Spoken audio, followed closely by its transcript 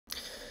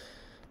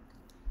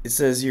It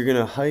says you're going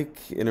to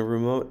hike in a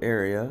remote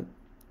area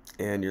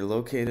and you're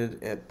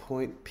located at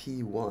point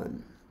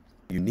P1.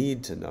 You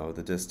need to know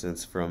the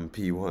distance from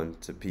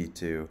P1 to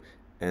P2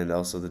 and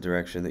also the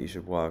direction that you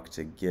should walk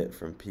to get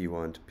from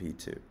P1 to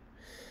P2.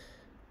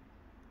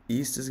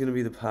 East is going to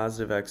be the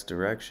positive x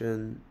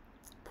direction.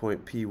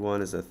 Point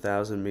P1 is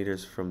 1,000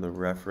 meters from the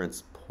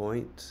reference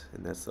point,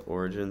 and that's the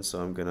origin.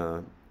 So I'm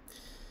gonna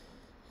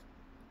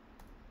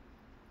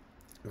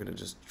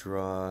just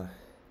draw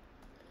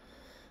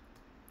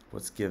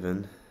what's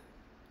given.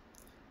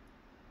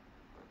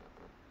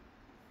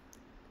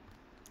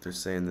 They're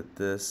saying that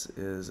this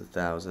is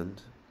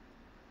 1,000.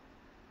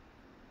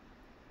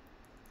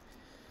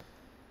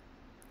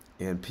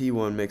 And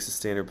P1 makes a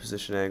standard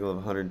position angle of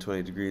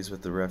 120 degrees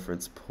with the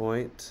reference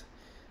point.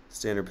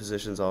 Standard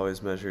position is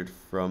always measured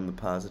from the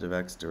positive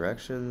x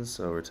direction,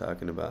 so we're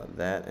talking about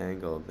that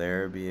angle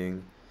there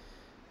being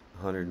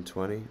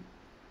 120.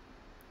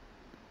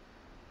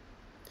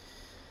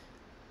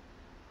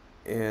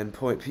 And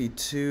point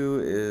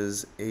P2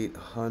 is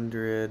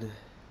 800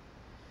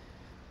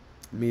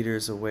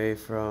 meters away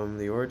from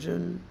the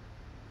origin.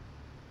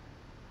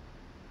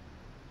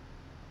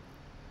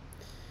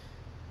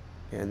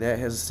 And that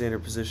has a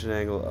standard position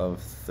angle of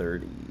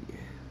 30.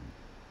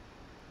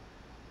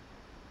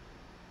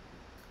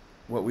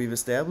 What we've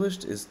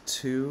established is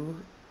two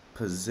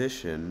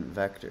position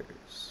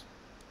vectors.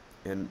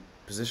 And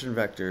position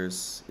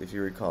vectors, if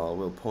you recall,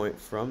 will point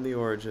from the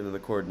origin of the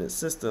coordinate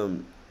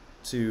system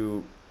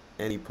to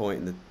any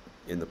point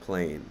in the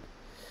plane.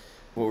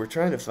 What we're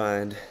trying to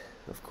find,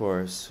 of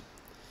course,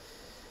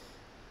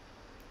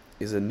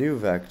 is a new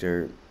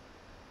vector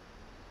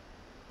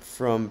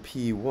from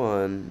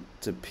P1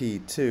 to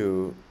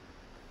P2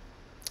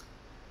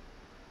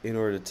 in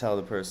order to tell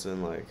the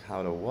person like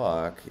how to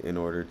walk in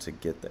order to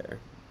get there.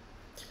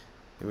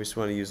 And we just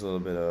want to use a little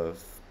bit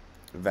of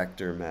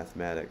vector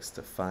mathematics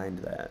to find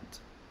that.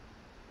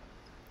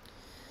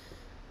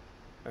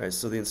 Alright,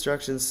 so the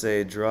instructions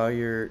say draw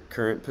your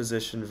current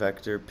position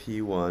vector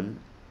P1.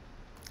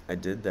 I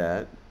did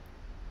that.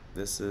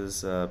 This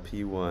is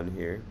P1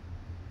 here.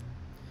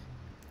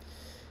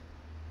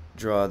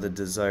 Draw the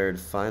desired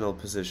final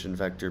position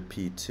vector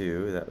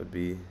P2. That would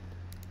be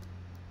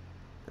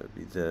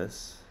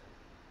this.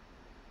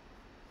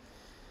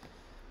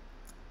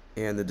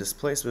 And the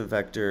displacement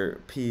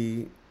vector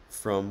P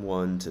from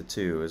 1 to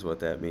 2 is what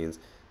that means.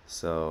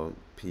 So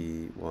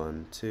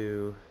P1,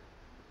 2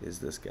 is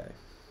this guy.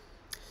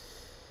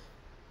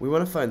 We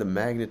want to find the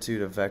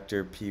magnitude of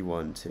vector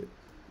P1, 2.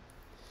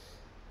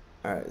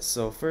 Alright,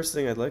 so first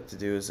thing I'd like to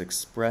do is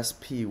express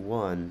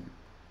P1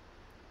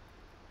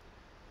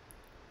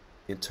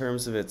 in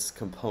terms of its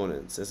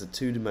components as a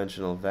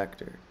two-dimensional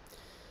vector.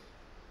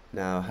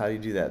 Now, how do you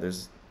do that?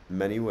 There's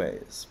many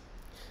ways.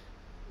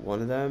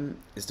 One of them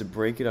is to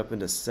break it up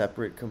into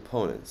separate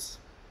components.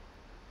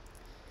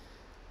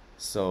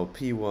 So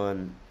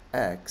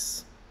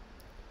P1x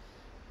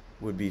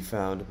would be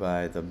found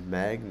by the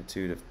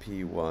magnitude of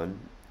P1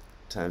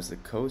 times the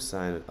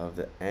cosine of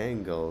the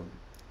angle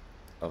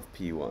of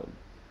P1.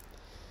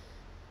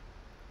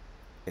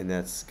 And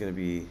that's going to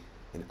be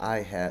an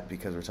I hat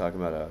because we're talking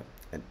about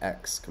an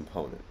x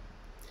component.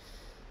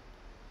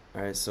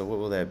 Alright, so what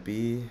will that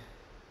be?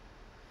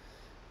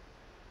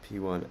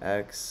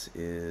 P1x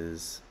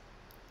is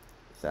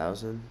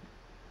 1,000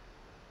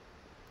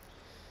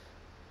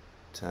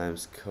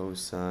 times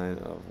cosine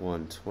of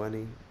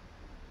 120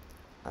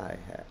 I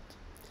hat,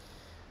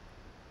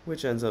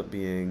 which ends up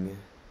being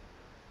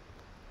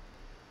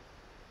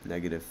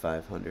negative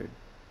 500.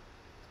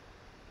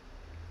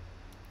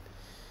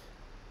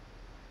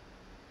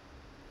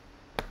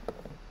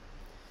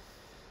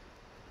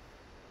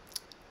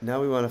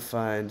 Now we want to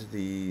find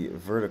the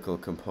vertical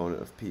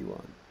component of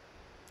P1.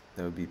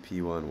 That would be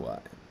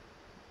P1y.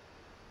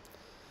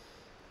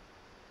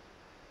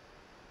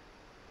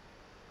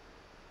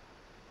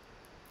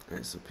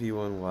 Alright, so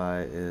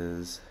P1y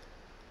is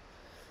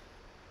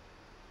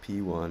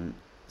P1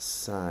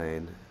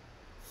 sine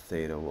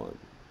theta 1.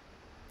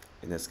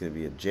 And that's going to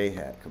be a j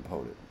hat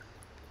component.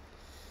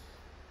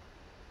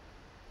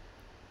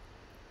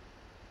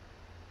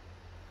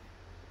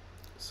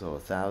 So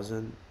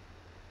 1,000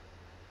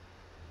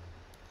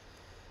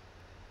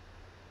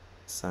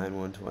 sine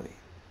 120.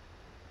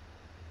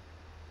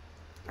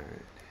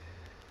 Alright.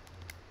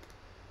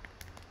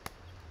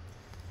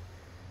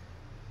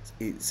 It's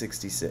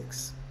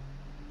 866.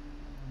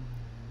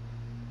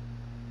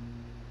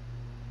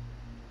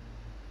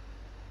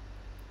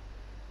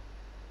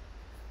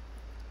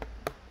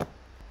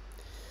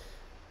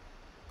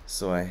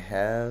 So I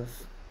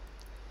have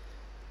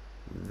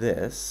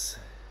this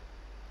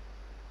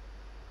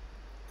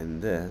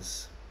and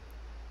this.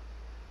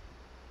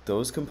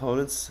 Those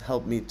components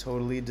help me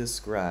totally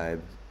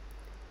describe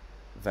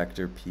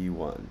vector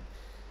P1.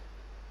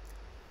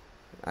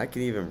 I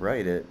can even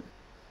write it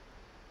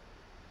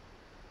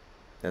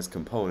as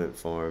component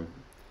form.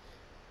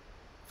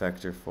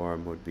 Vector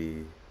form would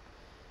be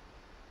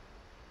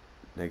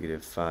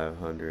negative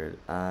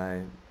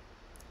 500I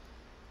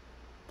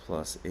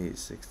plus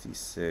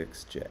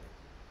 866J.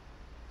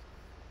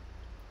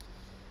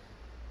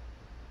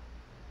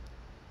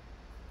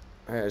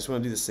 Alright, I just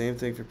want to do the same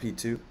thing for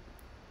P2.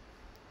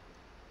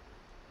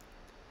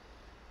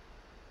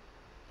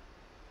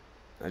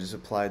 I just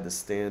applied the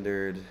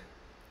standard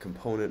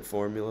component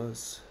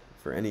formulas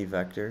for any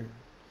vector.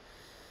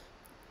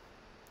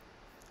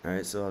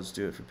 Alright, so I'll just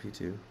do it for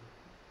P2.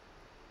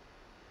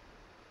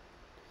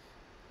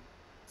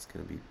 It's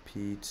going to be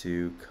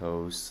P2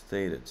 cos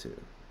theta 2.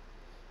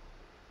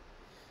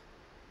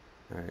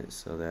 Alright,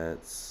 so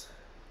that's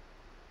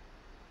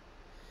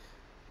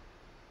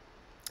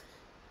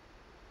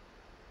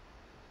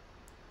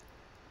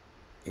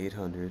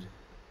 $800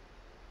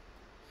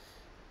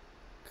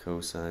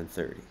 cosine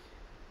 30.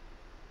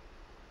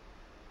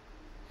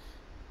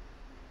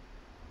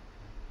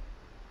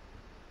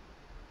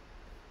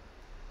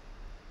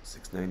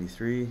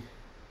 $693.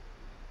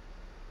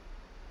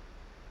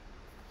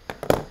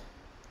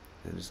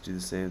 And just do the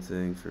same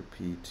thing for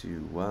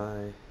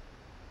P2y.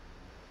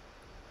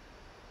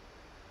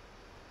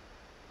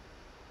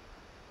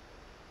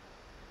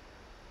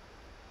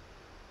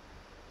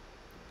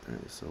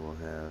 Alright, so we'll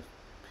have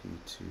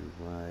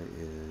P2y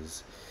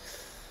is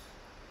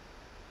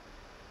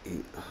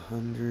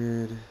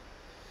 800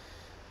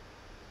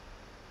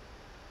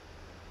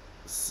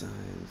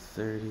 sine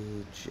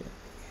 30j.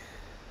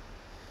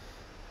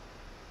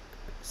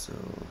 So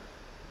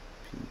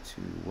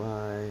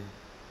P2y,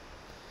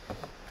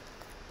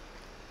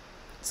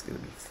 it's going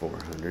to be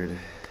 400.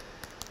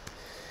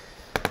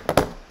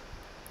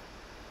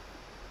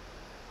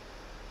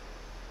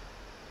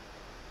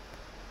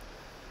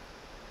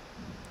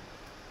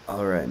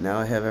 Alright, now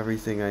I have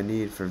everything I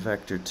need for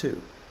vector 2.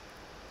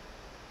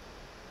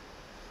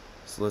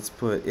 So let's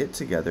put it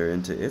together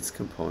into its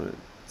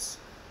components.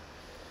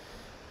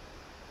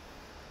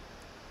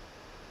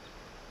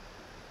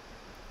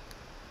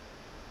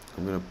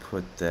 I'm going to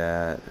put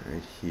that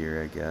right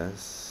here, I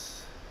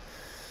guess.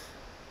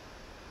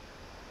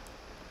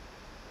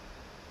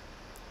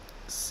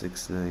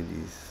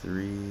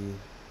 693,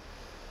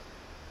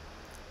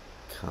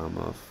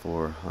 comma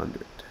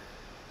 400.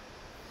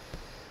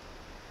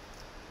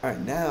 Alright,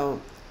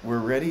 now we're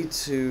ready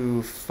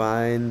to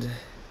find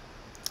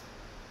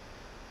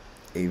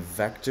a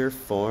vector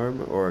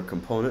form or a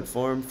component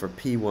form for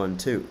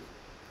P12.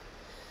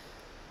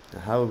 Now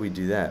how would we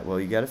do that? Well,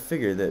 you got to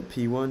figure that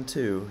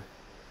P12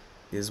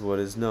 is what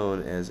is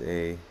known as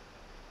a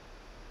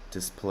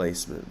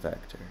displacement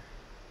vector.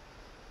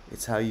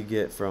 It's how you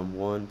get from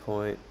one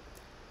point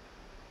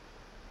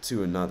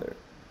to another.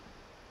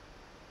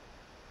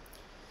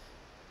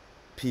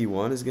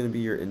 P1 is going to be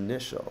your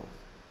initial,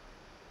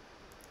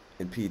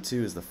 and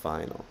P2 is the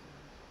final.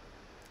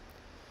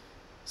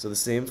 So the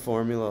same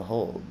formula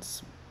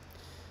holds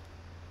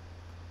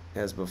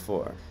as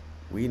before.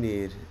 We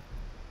need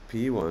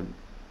P1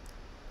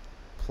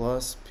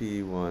 plus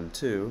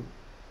P12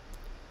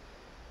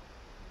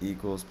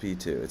 equals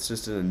P2. It's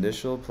just an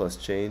initial plus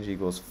change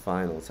equals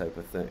final type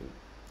of thing.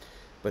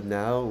 But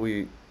now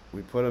we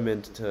put them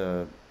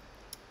into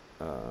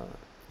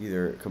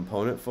either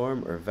component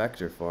form or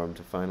vector form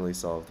to finally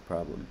solve the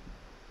problem.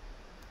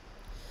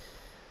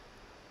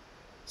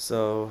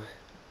 So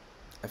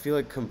I feel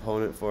like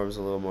component form is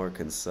a little more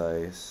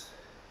concise.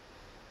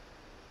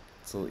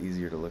 It's a little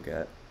easier to look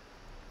at.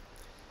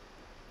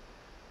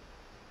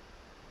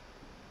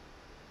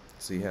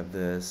 So you have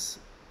this.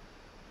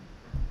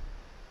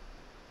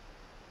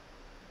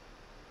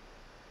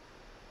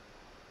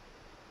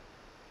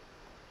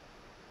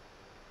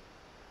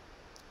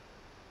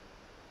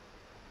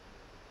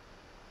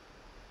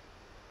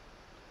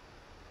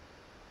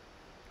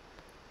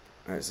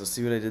 Alright, so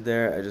see what I did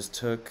there? I just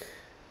took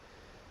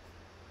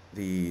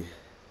the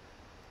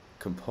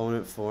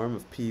component form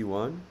of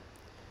P1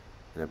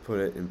 and I put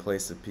it in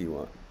place of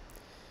P1.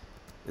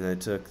 And I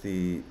took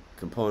the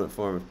component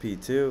form of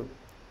P2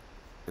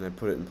 and I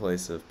put it in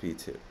place of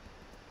P2.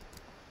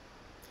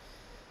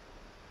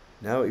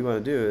 Now what you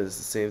want to do is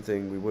the same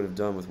thing we would have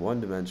done with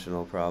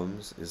one-dimensional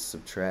problems, is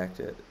subtract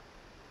it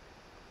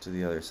to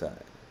the other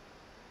side.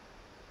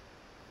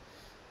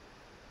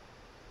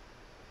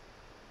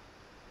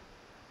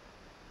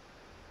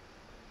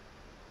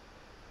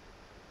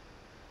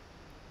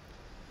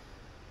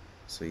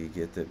 So you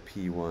get that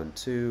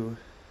P12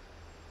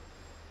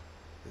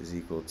 is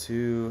equal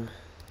to,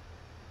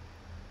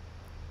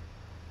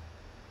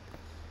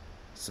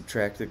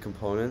 subtract the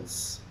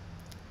components,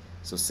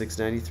 so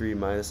 693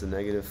 minus a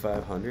negative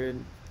 500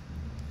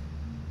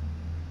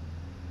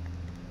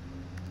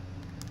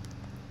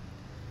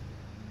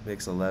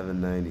 makes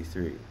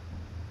 1193.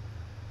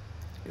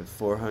 And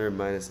 400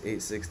 minus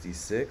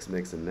 866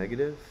 makes a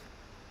negative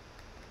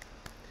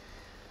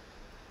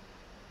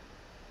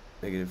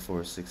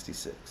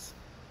 466.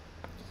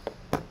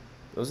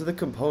 Those are the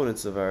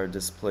components of our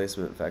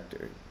displacement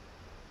vector.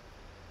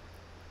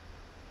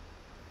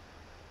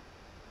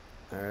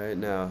 Alright,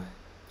 now,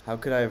 how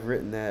could I have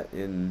written that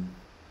in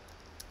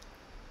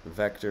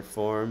vector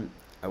form?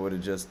 I would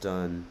have just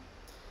done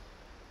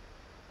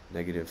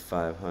negative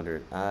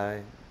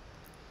 500i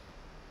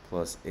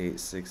plus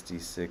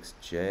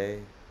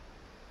 866j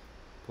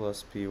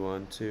plus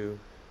P12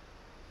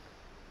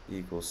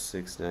 equals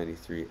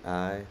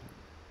 693i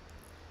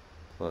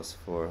plus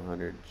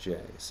 400j.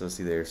 So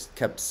see, they're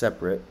kept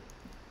separate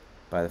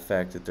by the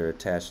fact that they're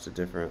attached to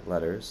different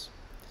letters.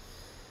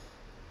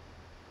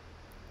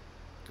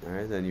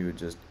 Alright, then you would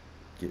just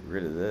get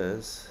rid of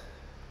this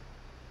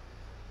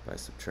by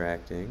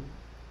subtracting.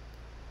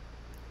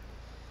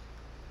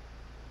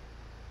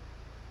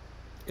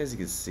 As you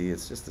can see,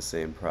 it's just the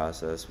same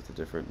process with a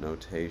different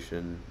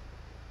notation.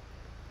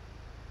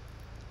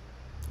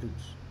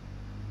 Oops.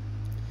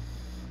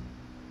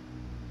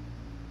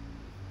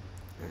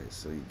 Alright,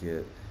 so you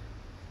get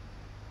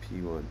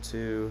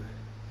P12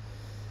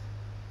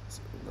 is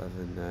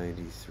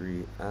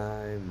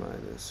 1193i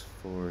minus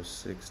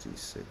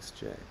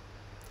 466j.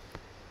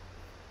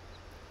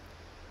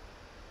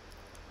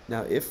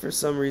 Now, if for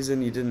some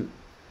reason you didn't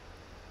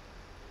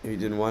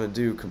want to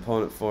do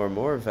component form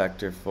or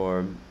vector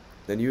form,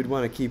 then you would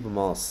want to keep them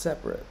all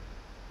separate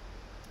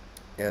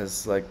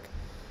as like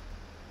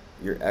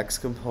your x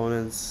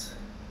components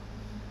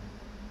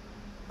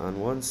on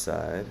one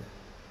side.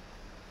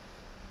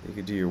 You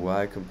could do your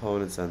y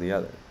components on the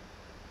other.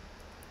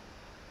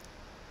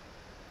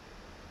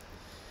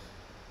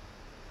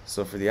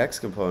 So for the x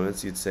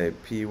components, you'd say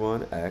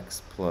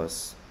p1x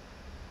plus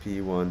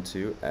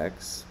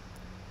p12x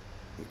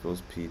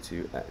equals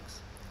p2x.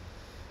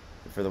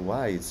 And for the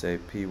y, you'd say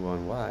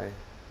p1y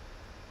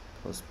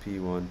plus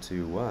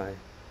p12y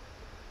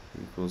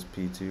equals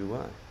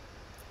p2y.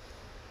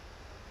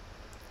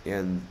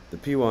 And the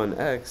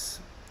p1x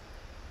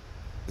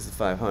is the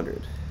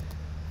 500,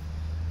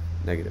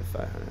 negative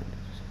 500.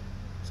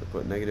 So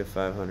put negative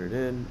 500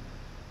 in.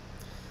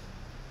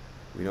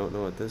 We don't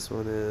know what this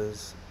one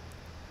is,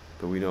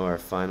 but we know our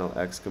final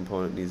x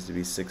component needs to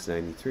be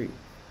 693.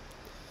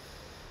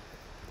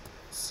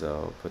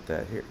 So put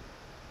that here.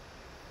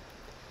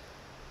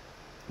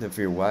 Then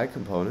for your y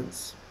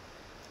components,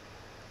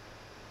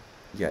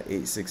 you got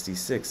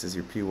 866 as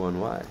your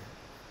p1y.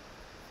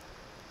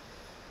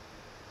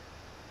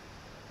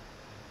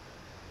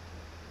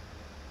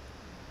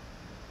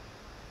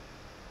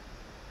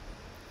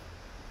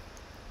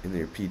 And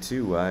your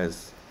p2y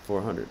is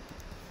 400.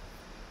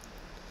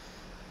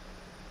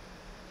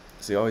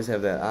 So you always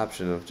have that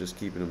option of just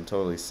keeping them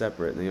totally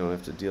separate, and then you don't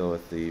have to deal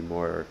with the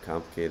more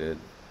complicated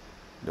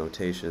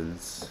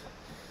notations.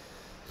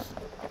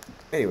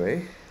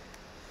 Anyway,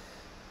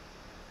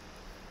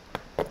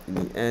 in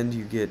the end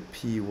you get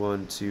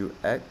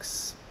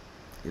p12x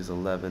is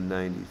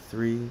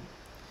 1193 and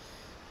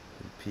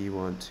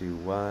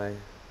p12y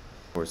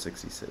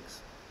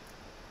 466.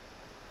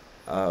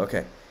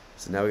 Okay,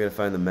 so now we gotta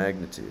find the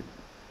magnitude.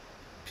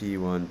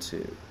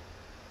 P12.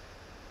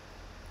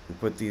 We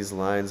put these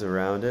lines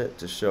around it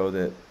to show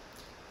that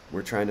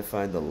we're trying to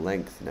find the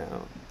length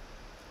now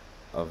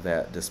of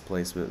that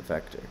displacement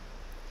vector.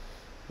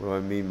 What do I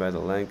mean by the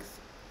length?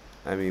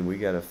 I mean we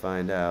got to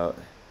find out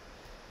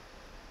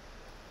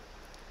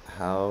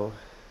how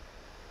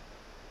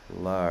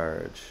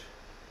large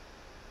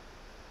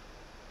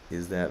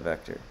is that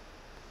vector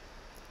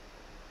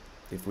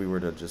if we were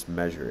to just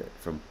measure it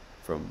from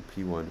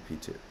P1 to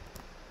P2.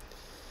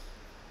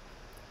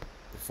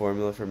 The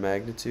formula for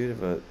magnitude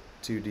of a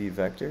 2D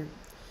vector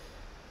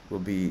will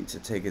be to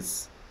take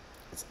its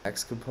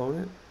x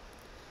component,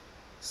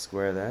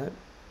 square that,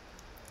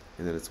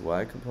 and then its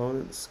y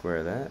component,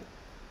 square that.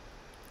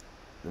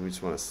 Then we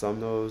just want to sum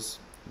those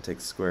and take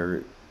the square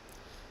root.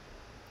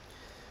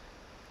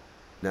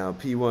 Now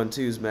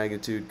P12's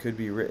magnitude could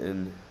be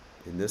written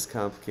in this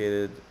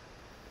complicated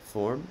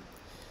form,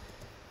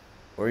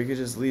 or you could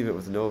just leave it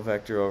with no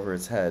vector over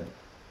its head.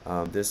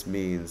 This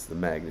means the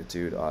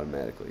magnitude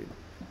automatically.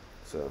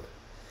 So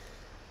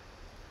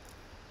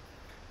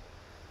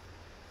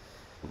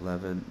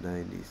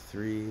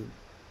 1193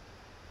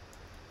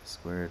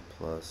 squared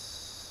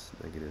plus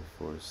negative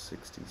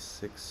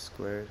 466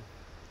 squared.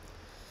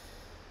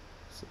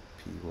 So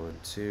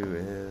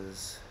P12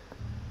 is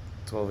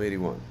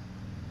 1281.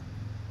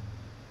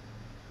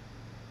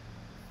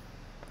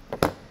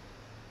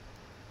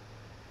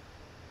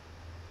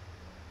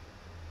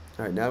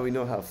 Alright, now we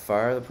know how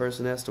far the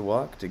person has to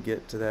walk to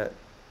get to that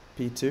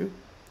P2.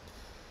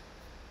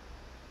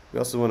 We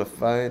also want to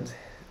find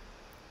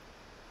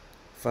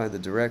the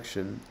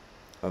direction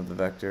of the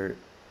vector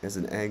as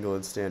an angle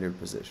in standard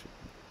position.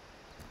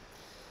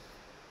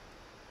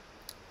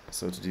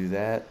 So to do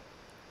that,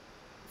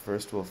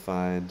 first we'll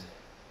find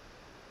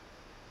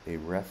a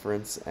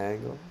reference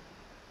angle.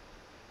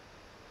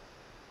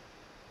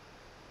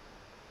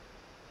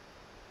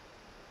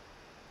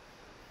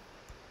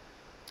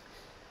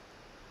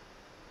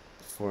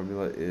 The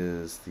formula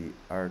is the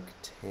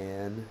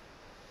arctan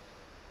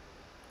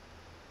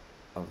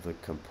of the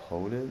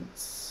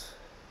components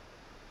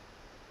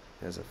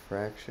as a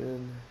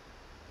fraction,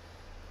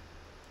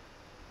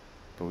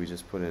 but we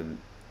just put in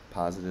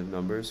positive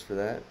numbers for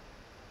that.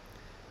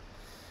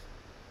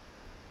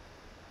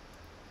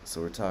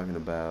 So we're talking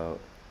about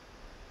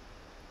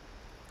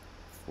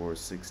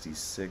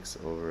 466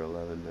 over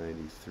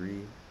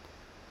 1193,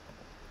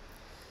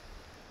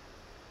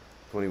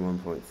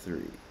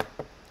 21.3.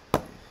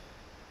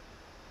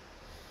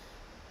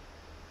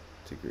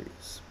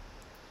 degrees.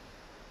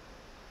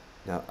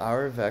 Now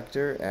our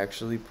vector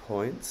actually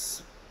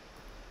points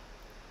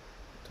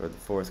toward the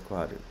fourth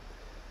quadrant.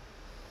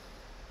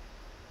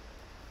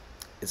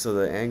 So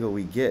the angle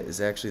we get is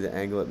actually the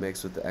angle it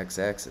makes with the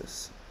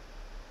x-axis.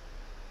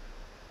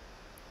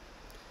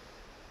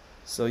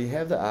 So you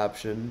have the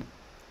option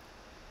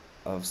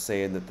of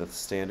saying that the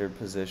standard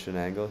position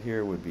angle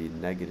here would be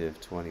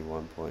negative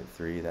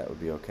 21.3. That would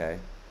be okay.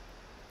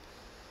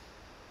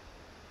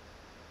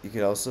 You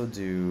could also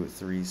do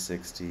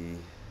 360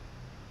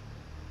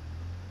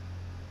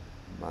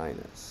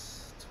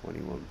 minus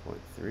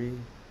 21.3,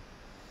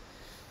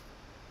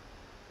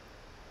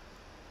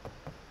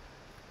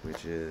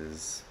 which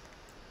is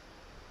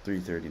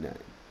 339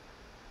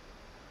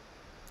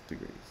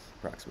 degrees,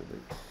 approximately.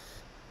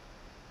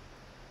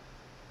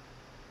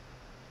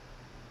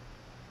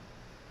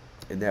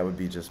 And that would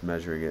be just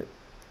measuring it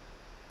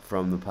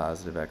from the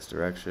positive x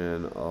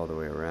direction all the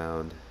way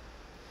around.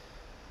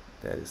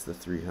 That is the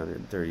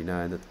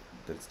 339 that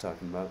it's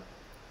talking about.